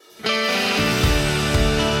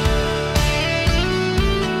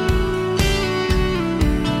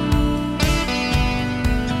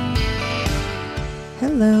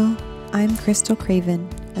Crystal Craven,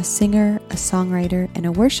 a singer, a songwriter, and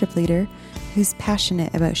a worship leader who's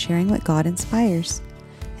passionate about sharing what God inspires.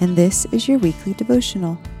 And this is your weekly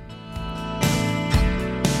devotional.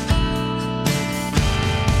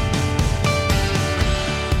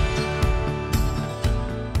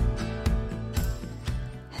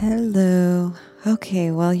 Hello.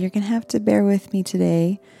 Okay, well, you're going to have to bear with me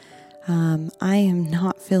today. I am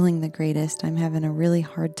not feeling the greatest. I'm having a really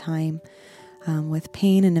hard time with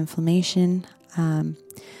pain and inflammation.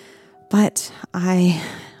 But I,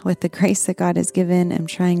 with the grace that God has given, am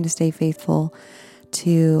trying to stay faithful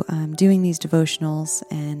to doing these devotionals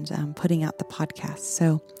and putting out the podcast.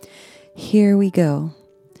 So here we go.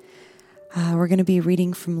 We're going to be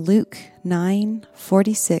reading from Luke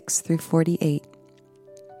 9:46 through 48.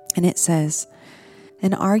 And it says,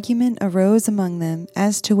 "An argument arose among them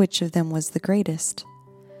as to which of them was the greatest.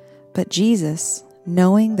 But Jesus,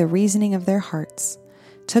 knowing the reasoning of their hearts,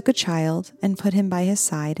 took a child and put him by his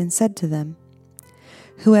side and said to them,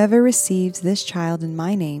 'Whoever receives this child in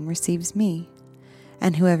my name receives me,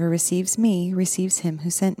 and whoever receives me receives him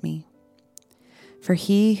who sent me. For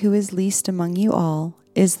he who is least among you all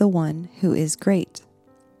is the one who is great.'"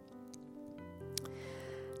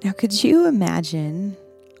 Now, could you imagine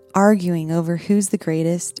arguing over who's the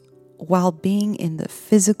greatest while being in the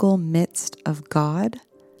physical midst of God?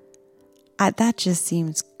 That just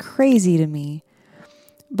seems crazy to me.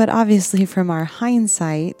 But obviously from our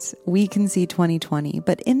hindsight, we can see 2020.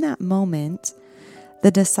 But in that moment, the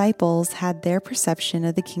disciples had their perception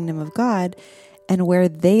of the kingdom of God and where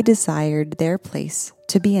they desired their place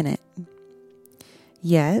to be in it.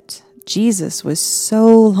 Yet, Jesus was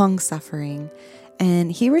so long-suffering,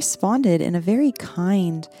 and he responded in a very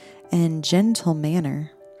kind and gentle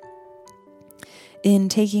manner. In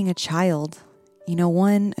taking a child,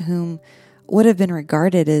 one whom would have been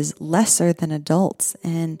regarded as lesser than adults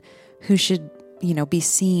and who should, be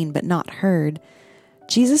seen but not heard,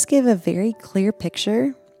 Jesus gave a very clear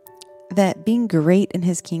picture that being great in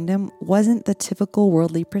his kingdom wasn't the typical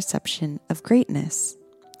worldly perception of greatness.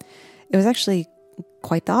 It was actually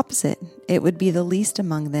quite the opposite. It would be the least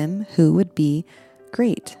among them who would be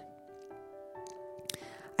great.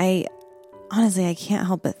 I can't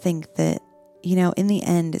help but think that, in the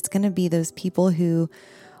end, it's going to be those people who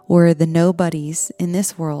were the nobodies in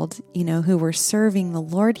this world, who were serving the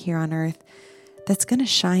Lord here on earth, that's going to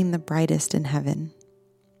shine the brightest in heaven.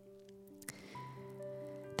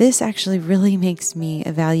 This actually really makes me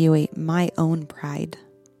evaluate my own pride.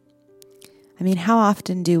 How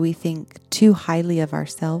often do we think too highly of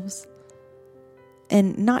ourselves?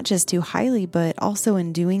 And not just too highly, but also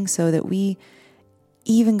in doing so that we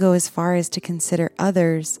even go as far as to consider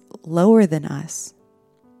others lower than us.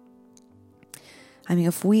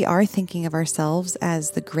 If we are thinking of ourselves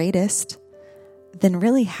as the greatest, then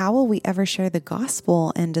really how will we ever share the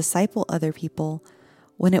gospel and disciple other people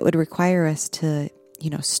when it would require us to,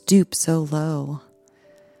 stoop so low?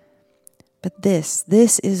 But this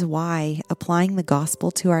is why applying the gospel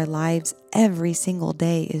to our lives every single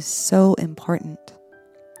day is so important.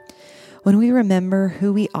 When we remember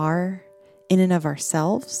who we are in and of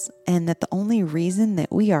ourselves, and that the only reason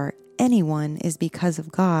that we are anyone is because of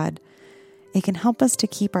God, it can help us to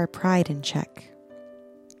keep our pride in check.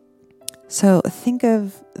 So think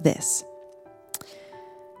of this.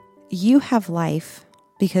 You have life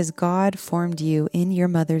because God formed you in your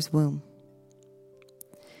mother's womb.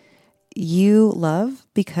 You love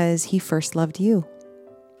because he first loved you.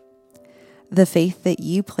 The faith that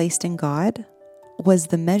you placed in God was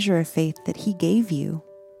the measure of faith that he gave you.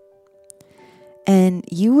 And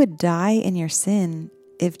you would die in your sin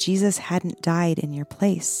if Jesus hadn't died in your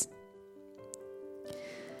place.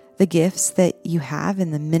 The gifts that you have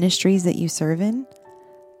and the ministries that you serve in,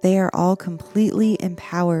 they are all completely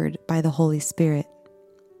empowered by the Holy Spirit.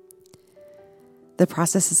 The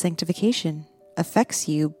process of sanctification affects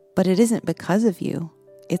you, but it isn't because of you.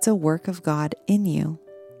 It's a work of God in you.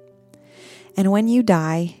 And when you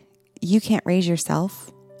die, you can't raise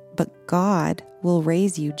yourself, but God will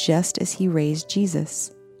raise you just as he raised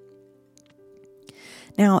Jesus.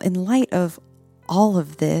 Now, in light of all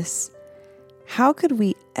of this, how could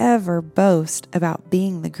we ever boast about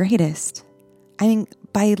being the greatest?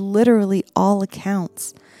 By literally all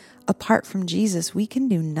accounts, apart from Jesus, we can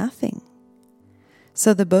do nothing.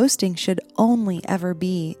 So the boasting should only ever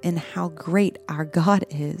be in how great our God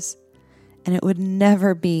is, and it would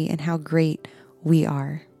never be in how great we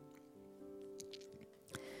are.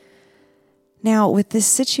 Now, with this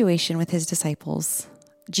situation with his disciples,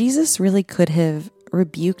 Jesus really could have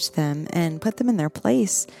rebuked them and put them in their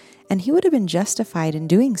place, and he would have been justified in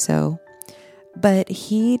doing so. But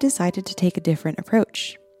he decided to take a different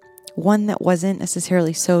approach. one that wasn't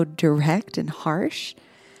necessarily so direct and harsh,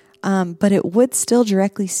 but it would still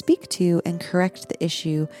directly speak to and correct the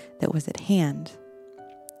issue that was at hand.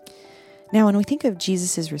 Now, when we think of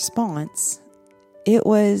Jesus' response, it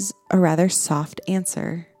was a rather soft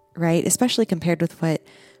answer, right? Especially compared with what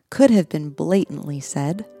could have been blatantly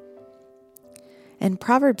said. And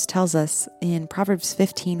Proverbs tells us in Proverbs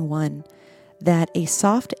 15:1 that a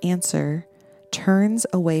soft answer turns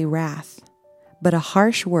away wrath, but a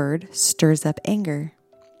harsh word stirs up anger.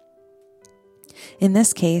 In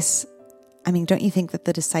this case, don't you think that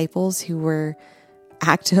the disciples who were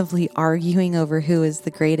actively arguing over who is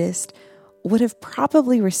the greatest would have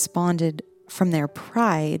probably responded from their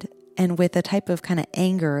pride and with a type of kind of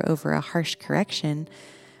anger over a harsh correction,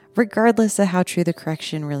 regardless of how true the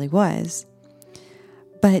correction really was?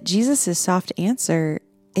 But Jesus' soft answer,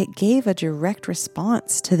 it gave a direct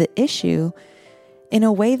response to the issue in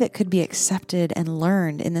a way that could be accepted and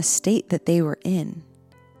learned in the state that they were in.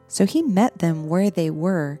 So he met them where they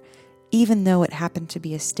were, even though it happened to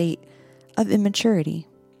be a state of immaturity.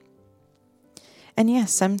 And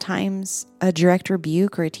yes, sometimes a direct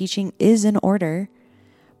rebuke or a teaching is in order,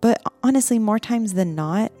 but honestly, more times than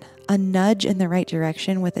not, a nudge in the right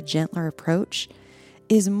direction with a gentler approach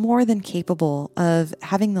is more than capable of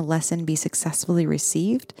having the lesson be successfully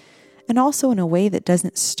received, and also in a way that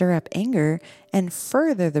doesn't stir up anger and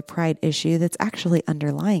further the pride issue that's actually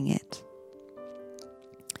underlying it.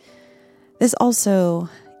 This also,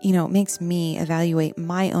 makes me evaluate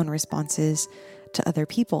my own responses to other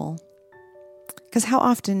people. Because how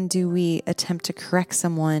often do we attempt to correct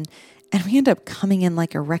someone and we end up coming in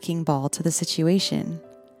like a wrecking ball to the situation?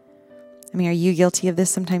 Are you guilty of this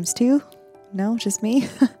sometimes too? No, just me?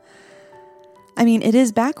 It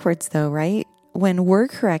is backwards though, right? When we're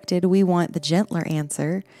corrected, we want the gentler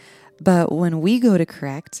answer, but when we go to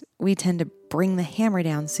correct, we tend to bring the hammer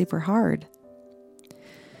down super hard.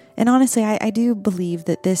 And honestly, I do believe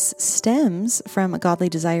that this stems from a godly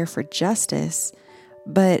desire for justice,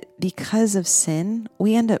 but because of sin,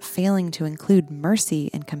 we end up failing to include mercy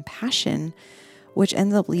and compassion, which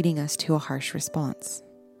ends up leading us to a harsh response.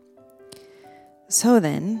 So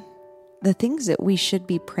then, the things that we should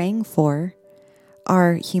be praying for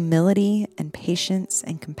are humility and patience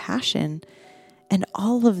and compassion, and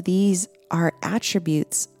all of these are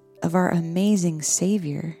attributes of our amazing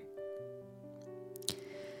Savior.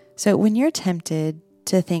 So when you're tempted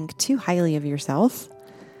to think too highly of yourself,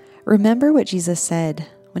 remember what Jesus said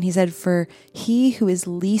when he said, "For he who is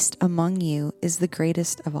least among you is the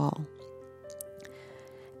greatest of all."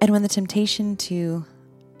 And when the temptation to,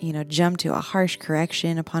 jump to a harsh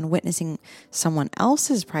correction upon witnessing someone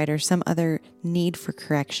else's pride or some other need for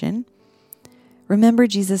correction, remember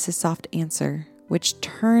Jesus' soft answer, which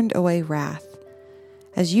turned away wrath,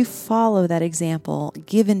 as you follow that example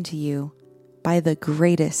given to you by the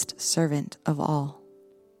greatest servant of all.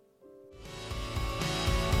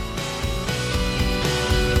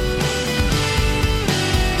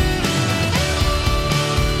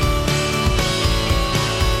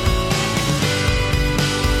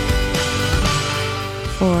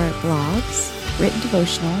 For blogs, written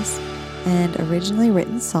devotionals, and originally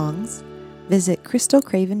written songs, visit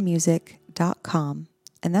crystalcravenmusic.com,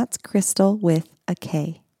 and that's Crystal with a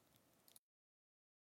K.